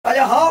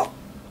家好，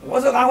我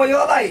是安徽有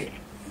大爷。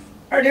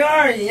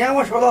2021年，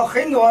我收到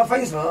很多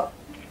粉丝、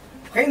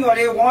很多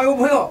的网友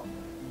朋友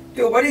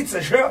对我的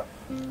支持。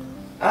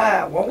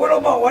哎，我为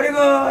了把我这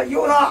个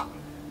油茶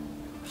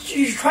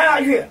继续传下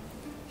去，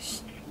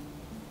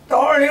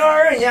到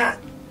2022年，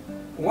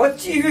我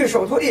继续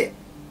收徒弟，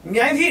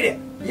免费的，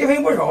一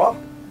分不收，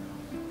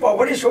把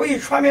我的手艺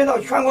传遍到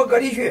全国各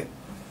地去。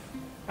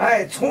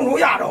哎，冲出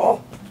亚洲，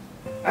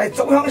哎，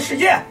走向世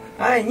界。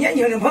哎，年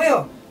轻的朋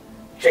友，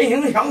振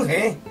兴乡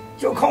村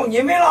就靠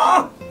你们了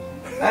啊！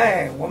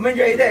哎，我们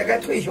这一代该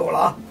退休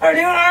了。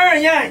2022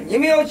年，你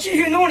们要继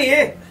续努力，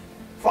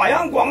发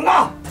扬光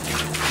大。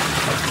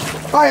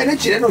大爷，你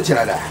几点钟起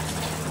来的？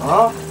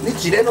啊？你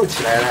几点钟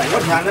起来的？我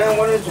天呢，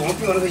我这中午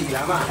定了个1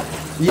点半。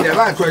1点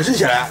半准时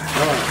起来。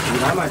1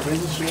点半准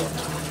时起。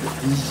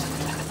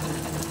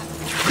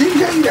凌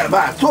晨1点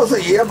半做生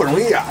意也不容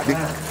易啊！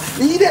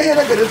你一天现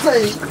在给他挣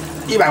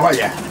100块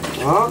钱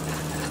啊？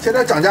现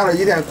在涨价了，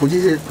一天估计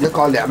是也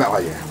搞200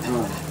块钱。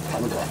差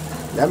不多。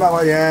200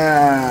块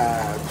钱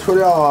除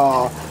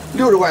掉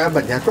60块钱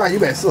本钱，赚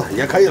140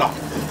也可以了。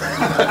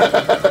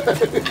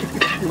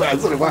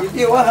140块。你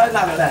比我还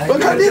那个嘞？我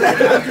肯定的，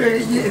是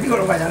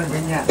60块钱的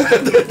本钱。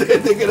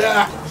对，给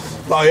他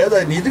老爷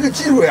子，你这个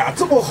技术呀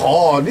这么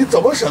好，你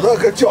怎么舍得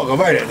给教个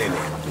外人呢？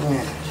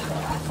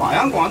发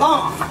扬光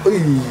大。哎，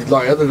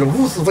老爷子是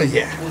无私奉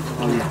献。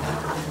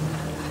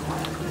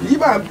一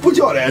般不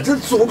教的，这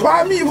祖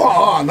传秘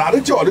方啊，哪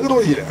能教这个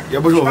东西的？也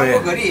不收费。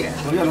全国各地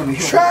都叫他们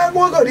学。全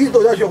国各地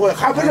都要学会，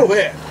还不收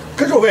费，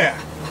可收费。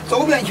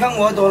走遍全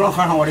国都能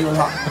喝上我的油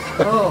茶。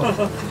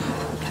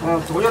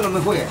都叫他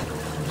们会，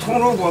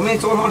冲出国门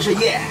走上世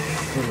界。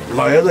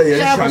老爷子也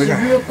想得开。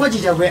国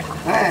际接轨。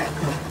哎，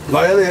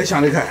老爷子也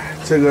想得开，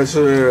这个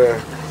是，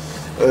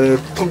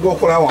通过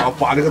互联网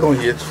把这个东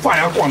西发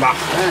扬光大。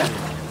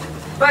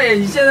大爷，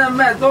你现在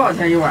卖多少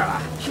钱一碗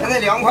了？现在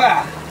2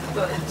块。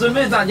准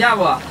备涨价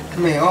不？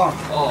没有。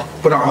哦，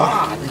不涨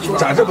了，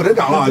暂时不能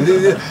涨了。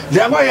这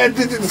2块钱，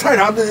这菜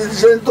场的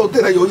人都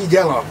对他有意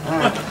见了。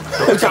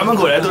家门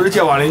口人都是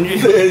街坊邻居。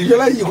对，原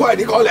来1块，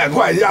你搞2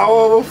块，然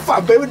后翻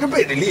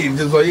100%的利，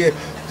所以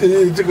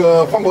这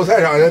个黄口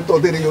菜场人都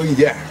对他有意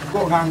见。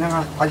我看那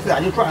个，他自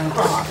然就转。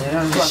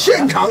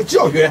现场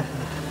教学。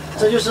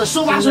这就是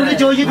手把手的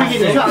教一对一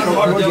的学。手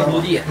把手教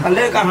徒弟，他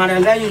来干啥的？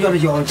来就叫他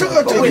教。这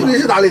个徒弟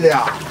是哪里的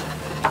呀？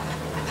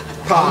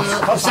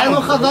他山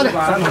东菏泽的。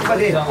山东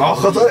菏泽。啊，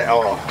菏泽的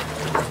哦。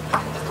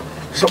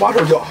手把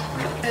手教。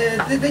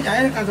在家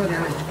也是干早点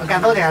的。干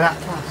早点的。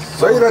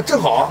所以呢，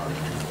正好，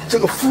这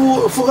个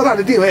符合他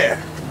的定位。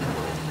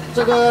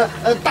这个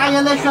大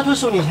爷来学徒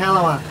收你钱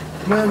了吗？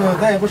没有，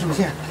咱也不收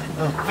钱。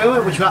分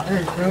文不缺。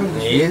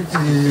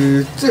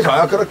你最少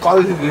要给他搞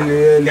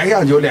2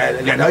箱酒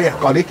2条烟，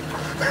搞定。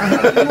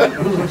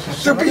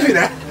这必须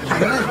的。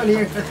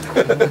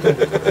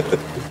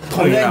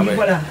同意你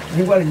过来，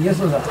你试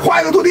试。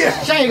换一个徒弟，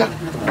下一个。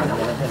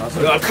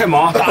太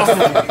忙，打死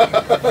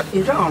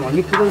你这样了，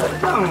你不能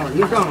这样了，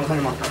你这样了看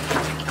见吗？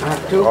哎，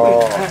这个棍，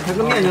哎，这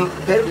个面筋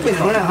在这棍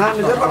上来哈，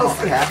你再把它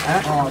撕开，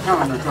哎，这样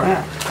的，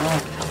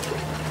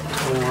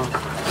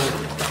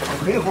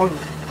很好，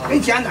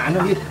很简单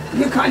的，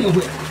你看就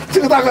会。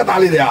这个大哥哪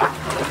里的呀？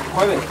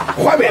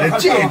淮北的，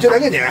近就在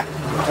跟前。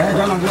哎，这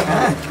样子，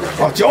哎，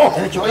嚼，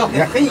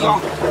很香。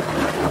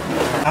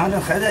啊，这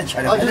海带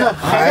切的，就是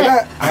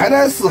海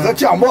带丝和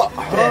姜末。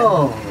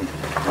哦。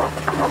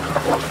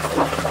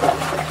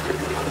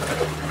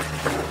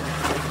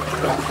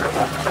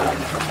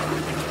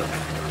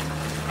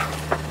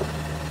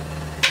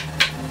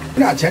我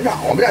们家前掌，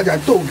我们家叫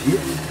豆腐皮。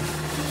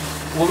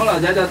我们老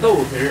家叫豆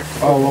腐皮。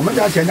哦，我们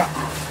家前掌。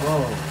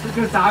哦，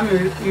这炸没有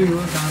炸没有？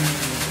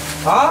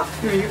啊？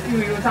有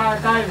炸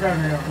一边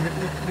没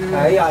有？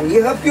哎呀，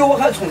你还比我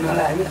还聪明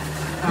嘞！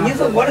你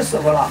是我的师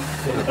傅了。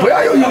不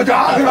要用油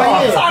炸，是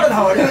吧？炸着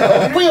他，我这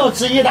个不要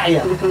质疑大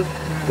爷。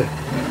对，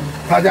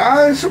他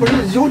家是不是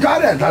油炸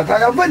的？他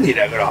要问你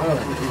这个是吧？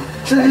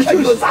这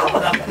是油炸不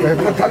的。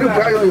他就不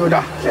要用油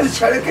炸。这是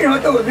切的跟上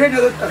豆腐皮，这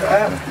个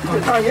哎，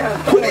当盐。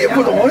徒弟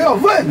不懂要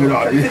问，知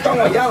道吧？你长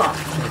过盐了，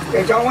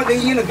该讲我得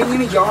一的给你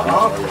们讲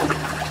啊。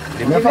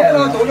里面来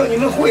了都叫你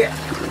们会。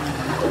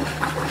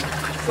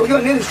都叫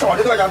你烧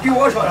的多少，比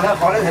我烧的还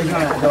好的才行了，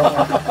知道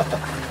吧？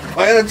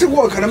哎呀，这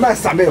锅可能卖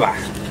300碗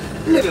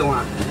，200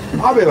碗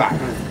，800碗。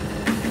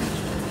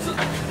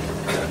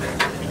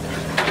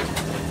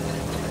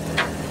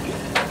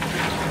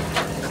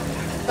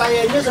大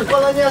爷，你是过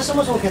了年什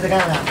么时候开始干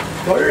的？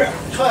多日。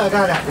初二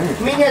干的。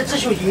每年只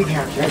休息1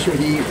天。先休息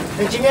1天。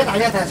那今年大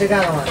年30干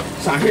了吗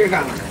？30也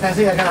干了。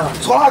30也干了。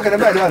初二给他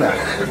卖这的。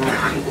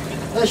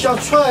像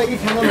初二1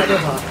天能卖多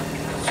少？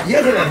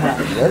也是这块，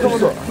也这么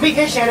多。每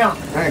天限量。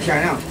哎，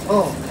限量。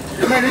哦。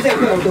卖的再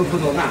贵都不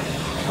多干。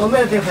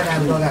卖的再贵咱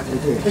不多干。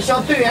对。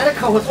像最远的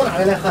客户从哪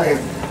里来喝的？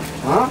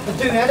啊？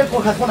最远的顾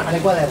客从哪里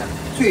过来的？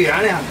最远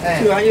的，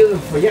最远就是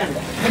福建的。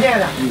福建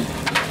的。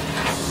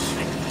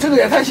这个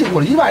也太辛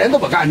苦了，一般人都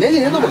不干，年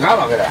轻人都不干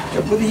了，这个。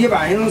这不是一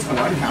般人能撑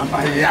多少天？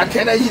哎呀，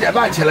天天1点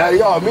半起来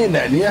要命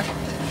的，你。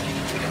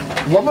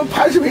我们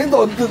拍视频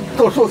都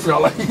受死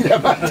了，1点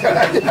半起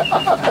来。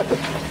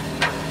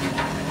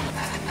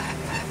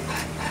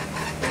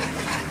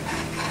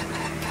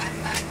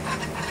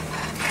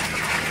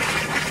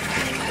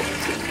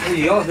这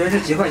腰水是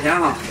几块钱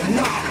哈？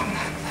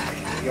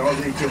腰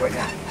水几块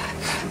钱？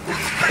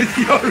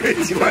腰水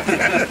几块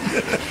钱？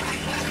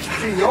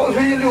这腰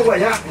水6块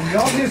钱，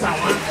腰水3碗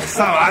，3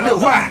碗6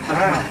块，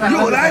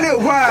又来6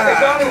块，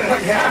涨6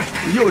块钱，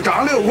又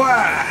涨6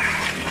块。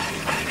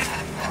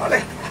好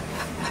嘞。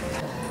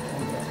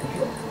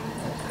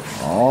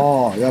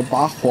哦，要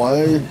把火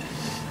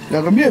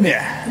要个灭灭。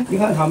你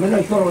看他们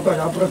这学生到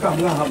家不知道干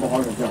不干还不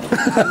好使。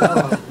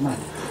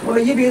我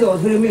这1辈子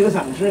腿没有3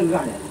个人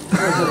干的。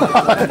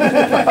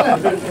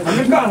他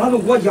们干他都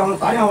给我讲，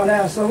打电话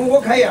来，师傅我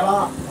开业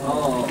了。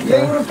哦。也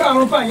有人干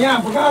了半年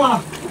不干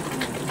了，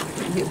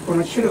不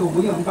能起这个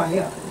屋顶半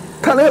夜。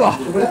看累了。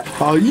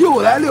好，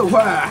又来6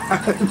块。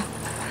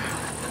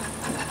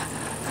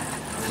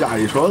下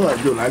一勺子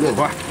又来6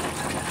块。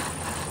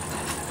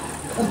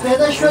在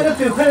这学的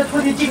最快的徒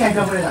弟几天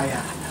学会的大爷？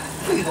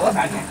最多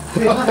3天。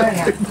最多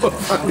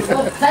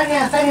3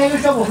天。3天就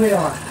学不会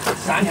了吗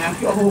？3天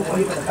学不会我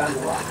就把他赶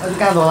走了。就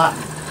赶走了。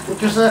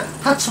就是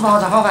他吃不好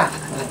吃好饭。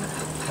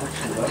他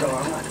吃不了这碗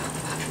饭。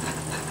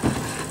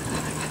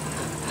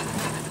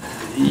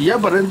也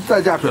不能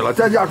再加水了，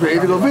再加水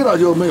这个味道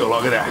就没有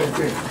了，给你。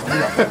对，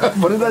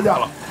不能再加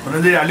了，不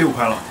能再加6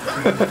块了。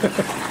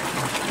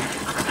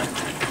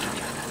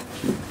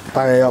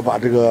大爷要把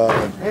这个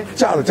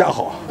架子架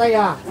好。大爷，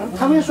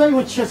他们说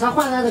用汽车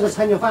换咱这个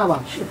车，你换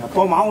吧？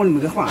宝马我怎么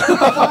给换？怎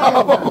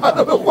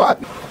么换？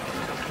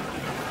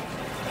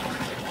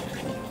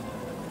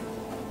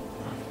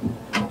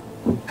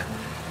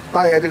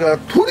大爷，这个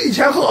土地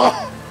谦和。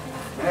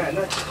哎，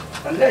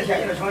那来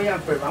县一个厂员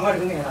背半个这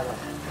个那啥的。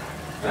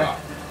哎，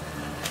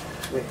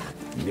对。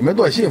你们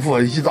多幸福！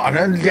一早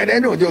晨2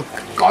点钟就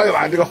搞一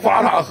碗这个胡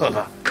辣汤喝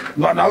喝，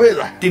暖暖胃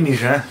子，定定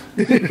神。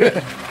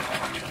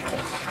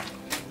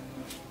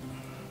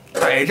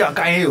哎，这样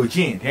干也有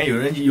劲。天天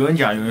有人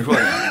讲，有人说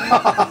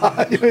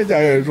的。有人讲，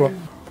有人说。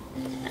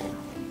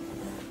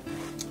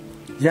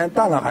盐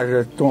淡了还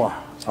是重了？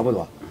差不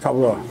多，差不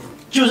多。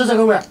就是这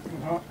个味儿。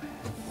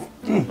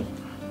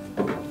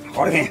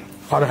好的很，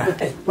好的很。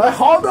来，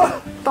好的，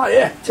大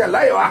爷，先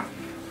来一碗。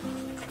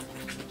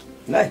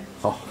来，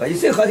好，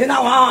谁喝谁拿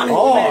碗。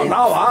哦，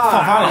拿碗。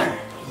放饭了，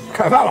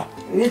开饭了。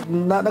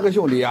那个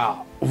兄弟啊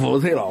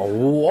，50岁了，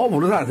我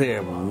53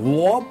岁，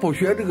我不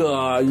学这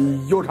个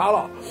油茶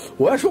了，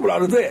我也受不了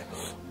这罪，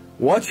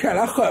我前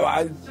来喝一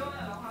碗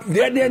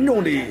2点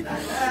钟的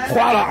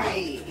花了。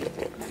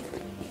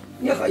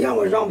你喝洋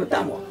味让不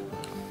淡不？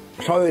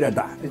稍微有点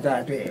淡。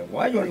对，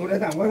我觉得有点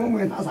淡，我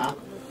问他啥？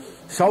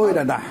稍微有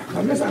点淡。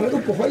他们3个都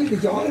不好意思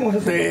讲我。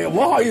对，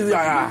我好意思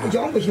讲呀。不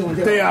讲不行。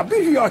对呀，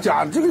必须要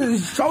讲，这个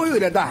稍微有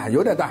点淡，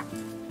有点淡。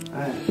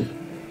哎。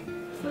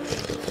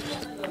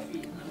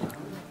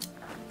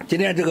今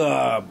天这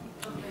个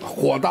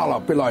火大了，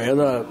被老爷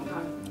子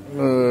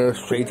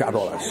水加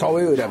多了，稍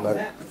微有点个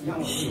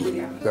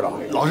稀，对吧？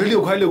老是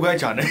6块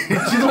讲的，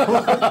激动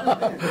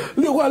了。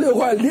6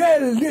块，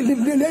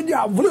连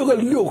加5、6个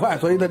6块，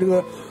所以他这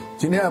个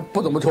今天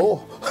不怎么愁。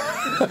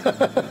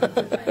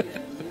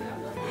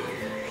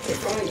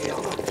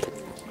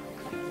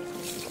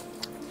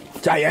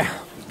加盐，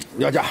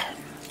要加。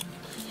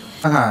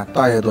看看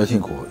大爷多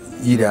辛苦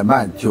，1点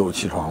半就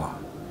起床了。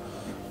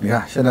你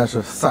看现在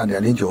是3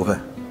点09分，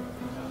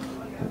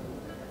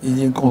已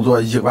经工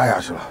作1个半小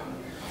时了。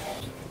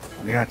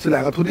你看这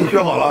2个徒弟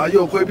学好了，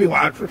又回宾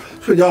馆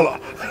睡觉了。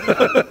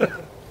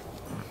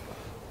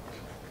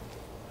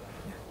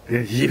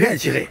一片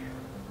漆黑。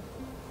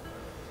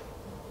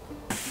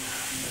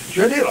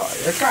学累了，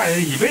也干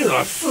1辈子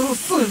了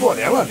，40多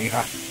年了。你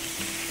看，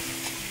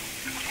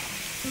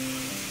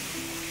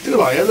这个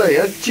老爷子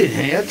也精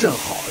神也真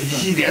好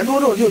，1点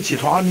多钟就起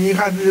床。你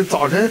看这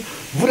早晨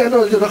5点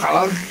多就能喊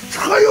了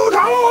喝油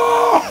茶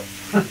喽，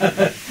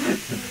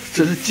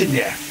这是今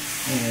天。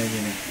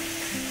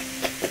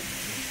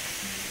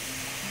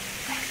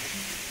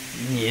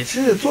你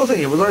是做生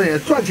意不做生意，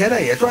赚钱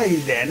的也赚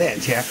一点点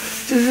钱，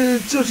就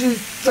是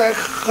在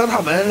和他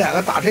们2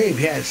个打成一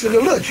片，是个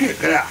乐趣，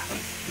哥俩。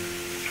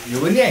有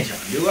个念想，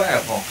有个爱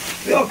好，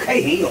只要开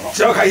心就好。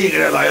只要开心，给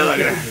这老爷子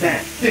给这。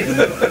对，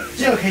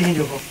只要开心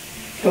就好。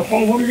这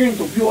黄埔的人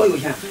都比我有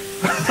钱，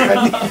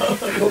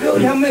都比我有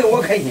钱，没有我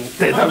开心。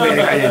对，他没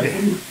人开心的。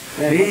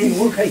你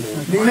我开心。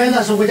你们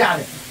那是物价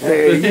的。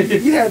对，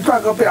一天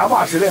赚个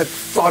180的，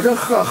早晨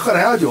喝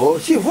2箱酒，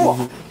幸福。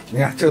你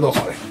看这多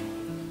好嘞！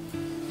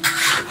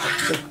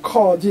这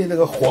靠近那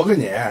个火跟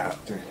前，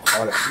对，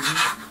好嘞。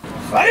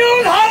还有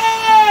他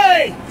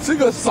嘞！这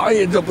个嗓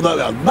音这不得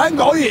了，男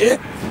高音。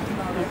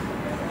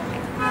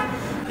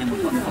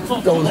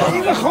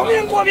一个好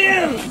面锅饼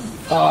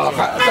啊，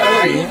还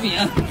来个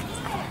饼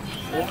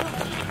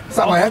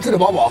，3块钱吃得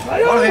饱饱。还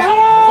有他嘞！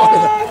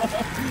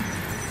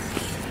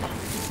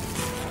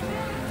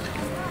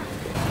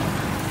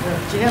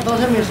今天早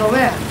晨没烧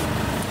完。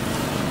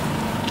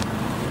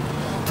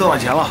多少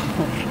钱了？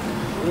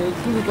这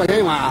是多少钱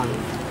一碗啊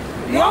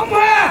2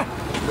块。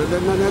那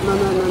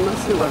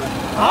4块。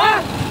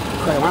啊？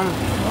喝一碗。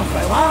喝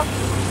一碗。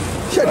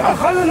现场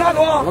喝的那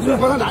多。我们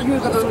不能拿去，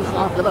搁这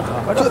喝，搁这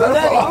喝。这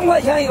才2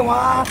块钱一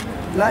碗。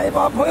来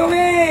吧，朋友们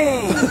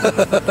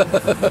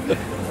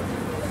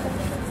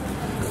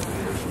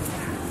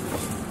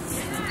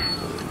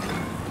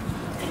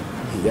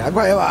！2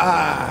块一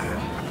碗。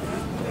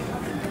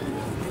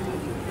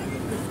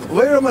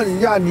为什么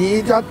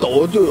你家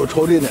抖就有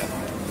仇敌呢？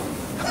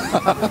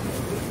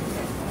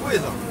为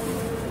啥？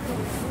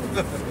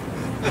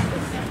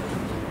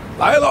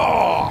来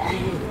喽！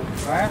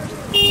来，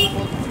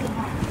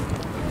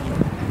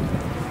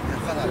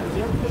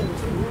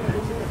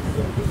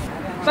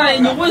大爷，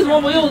你为什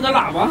么不用这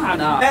喇叭喊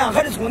呢？哎呀，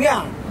还得充电。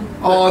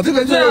哦，这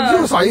个就是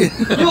嗓音，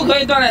又可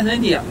以锻炼身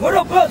体。我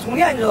说不要充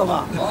电，你知道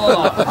吗？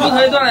哦，又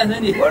可以锻炼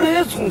身体。我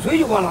说充水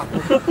就完了。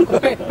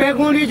100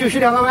公里就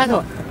12个馒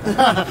头。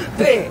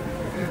对。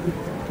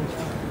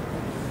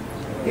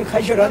你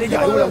开汽车得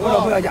加油了，我说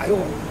不要加油。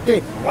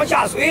对，光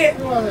加水。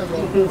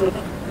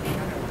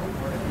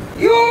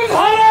油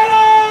汤来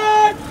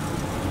了。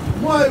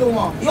没有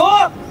吗？有。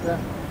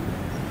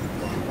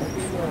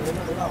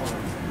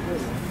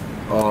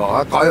哦，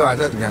还搞一碗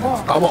这你看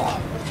打包，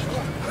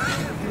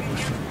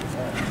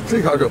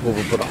这条是不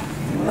打。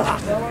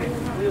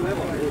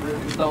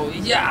抖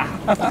一下，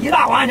一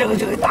大碗这个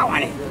大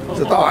碗的。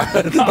这大碗，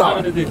这大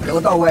碗，这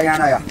个到5块钱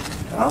了呀？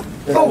啊，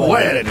到5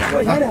块钱了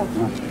多少钱的？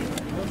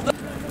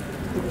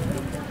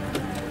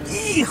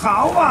一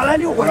好吧，来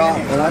6块钱。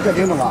这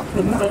顶着吧？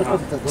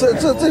这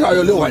条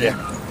有6块钱。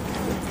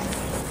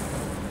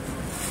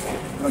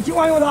有几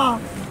碗油汤？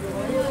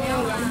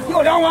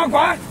有2碗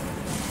关。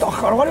到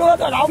喝了我这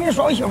到家我给你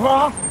说个媳妇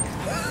啊。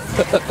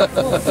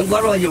能多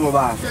说个媳妇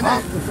吧？啊，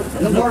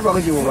能多说个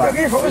媳妇吧？再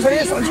给你说个声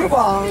音生气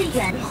吧？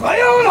喝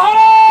油汤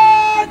了。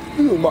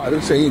哎呦妈，这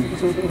声音！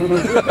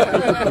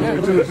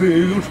这个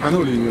是有传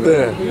统的，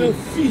对，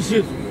肺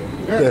气。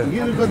对，你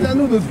这个咱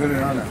都听这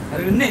样的，它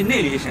这个内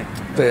力深。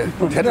对，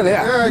天天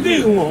练。哎，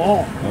内功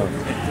哦。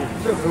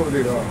这可不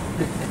这个。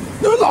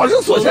你们老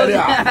是说钱的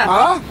呀？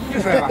啊？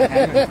你说一把，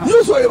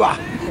又说一把，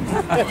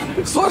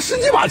说10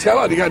几把钱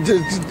了。你看这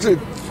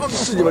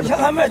10几把钱，现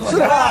在卖多少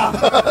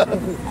了？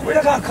回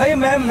来看可以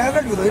买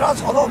个绿豆芽，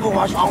炒到不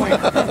花香味。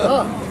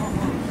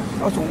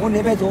到中午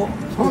那边走，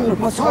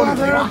我炒绿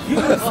豆芽，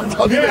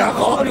炒绿豆芽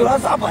好，炒绿豆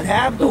沙菠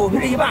菜豆皮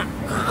的一半。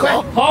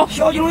好，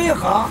小金龙一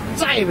喝，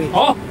再一杯。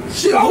好，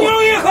小金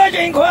龙一喝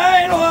真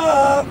快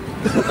乐，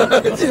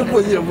幸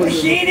福幸福，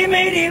心里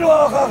美丽乐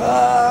呵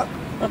呵。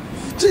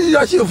这就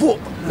叫幸福，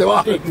对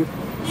吧？对，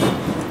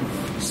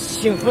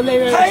幸福来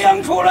源。太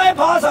阳出来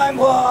爬山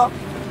坡，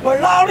我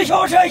拉着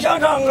小车想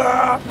唱歌。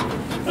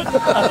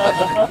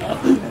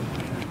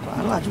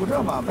完了，就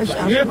这吧，别瞎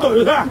说。豆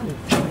油汤，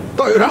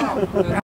倒油汤。